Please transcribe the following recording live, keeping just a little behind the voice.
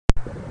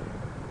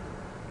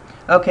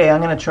Okay,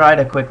 I'm going to try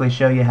to quickly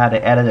show you how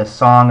to edit a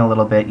song a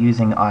little bit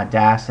using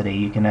Audacity.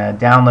 You can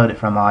download it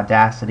from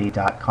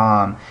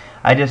audacity.com.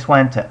 I just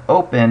went to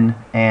open,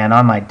 and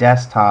on my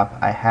desktop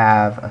I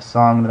have a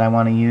song that I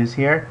want to use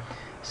here.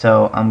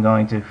 So I'm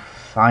going to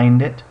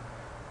find it.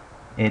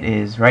 It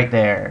is right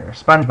there.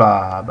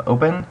 SpongeBob.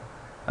 Open.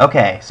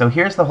 Okay, so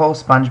here's the whole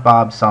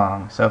SpongeBob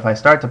song. So if I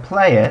start to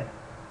play it,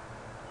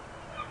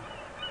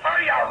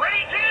 Are you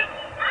ready, Jim?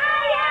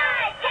 Aye,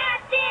 aye,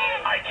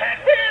 Captain! I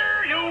can't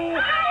hear you!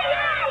 Aye,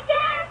 aye,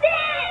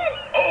 Captain!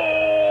 Oh!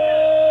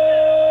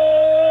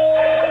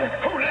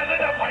 Who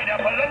landed a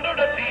pineapple under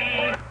the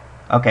sea?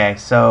 okay,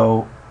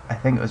 so I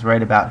think it was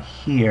right about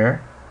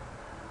here.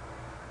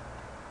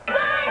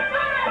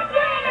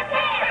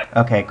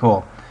 Okay,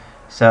 cool.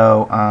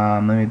 So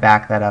let me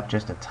back that up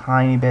just a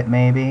tiny bit,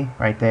 maybe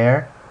right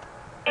there.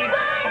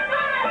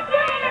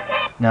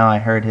 No, I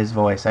heard his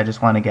voice. I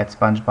just want to get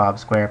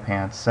SpongeBob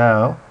SquarePants.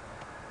 So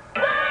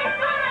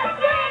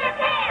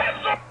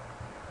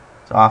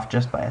it's off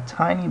just by a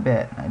tiny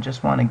bit. I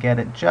just want to get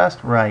it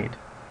just right.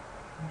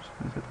 Just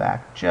move it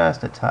back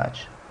just a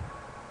touch.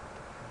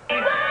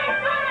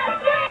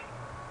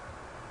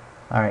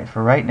 Alright,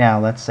 for right now,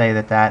 let's say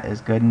that that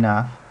is good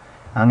enough.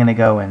 I'm going to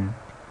go and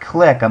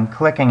click. I'm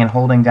clicking and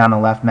holding down the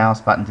left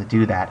mouse button to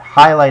do that,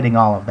 highlighting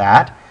all of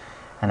that.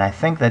 And I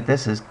think that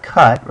this is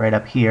cut right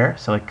up here,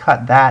 so I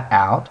cut that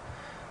out.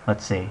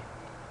 Let's see.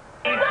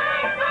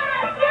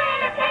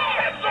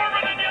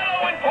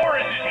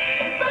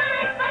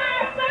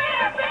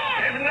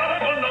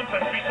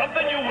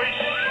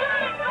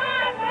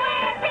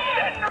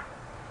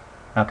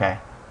 Okay,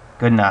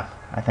 good enough.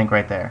 I think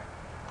right there.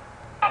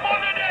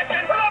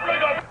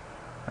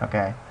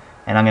 Okay,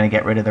 and I'm going to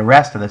get rid of the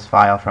rest of this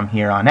file from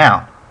here on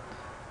out.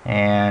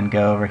 And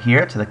go over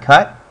here to the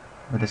cut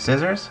with the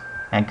scissors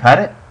and cut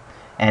it.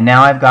 And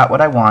now I've got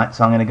what I want,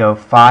 so I'm going to go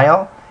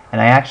File,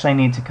 and I actually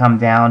need to come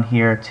down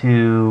here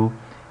to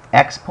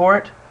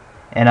Export,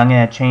 and I'm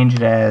going to change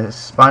it as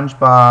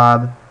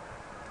SpongeBob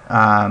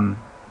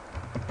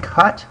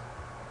Cut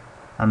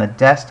on the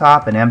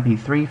desktop, an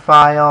MP3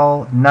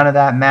 file. None of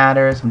that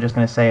matters. I'm just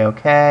going to say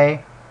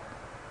OK.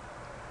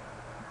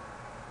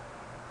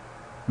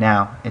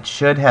 Now, it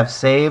should have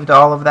saved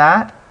all of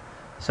that.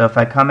 So if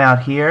I come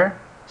out here,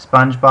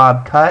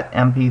 SpongeBob Cut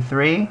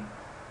MP3,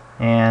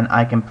 and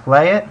I can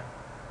play it.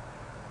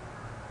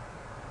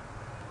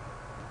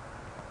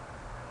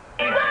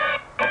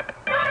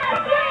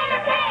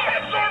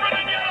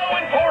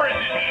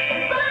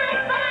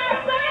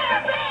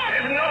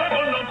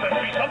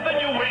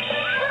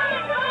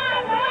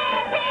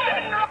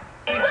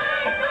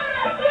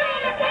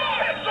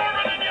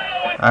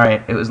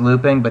 Alright, it was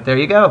looping, but there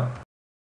you go.